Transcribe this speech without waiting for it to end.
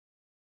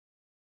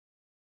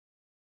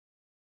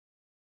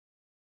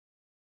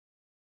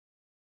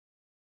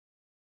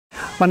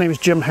My name is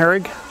Jim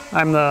Herrig.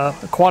 I'm the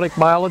aquatic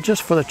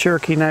biologist for the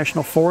Cherokee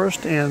National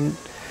Forest in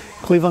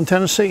Cleveland,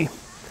 Tennessee.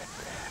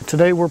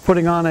 Today we're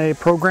putting on a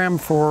program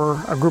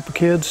for a group of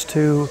kids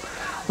to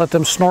let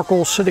them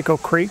snorkel Citico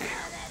Creek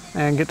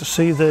and get to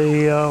see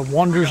the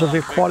wonders of the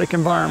aquatic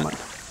environment.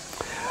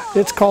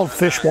 It's called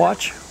Fish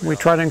Watch. We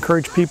try to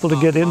encourage people to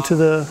get into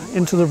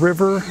the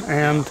river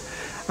and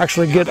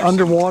actually get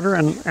underwater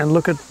and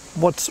look at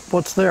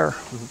what's there.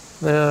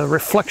 The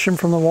reflection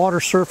from the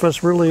water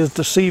surface really is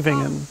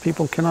deceiving, and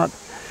people cannot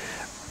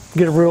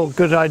get a real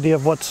good idea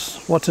of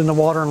what's in the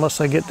water unless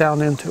they get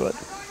down into it.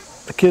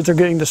 The kids are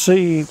getting to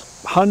see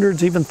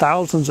hundreds, even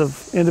thousands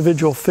of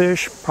individual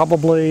fish,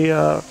 probably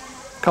a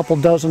couple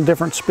dozen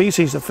different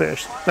species of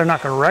fish. They're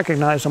not going to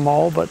recognize them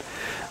all, but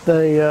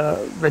they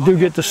do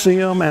get to see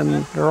them,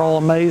 and they're all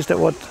amazed at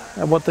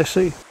what they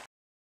see.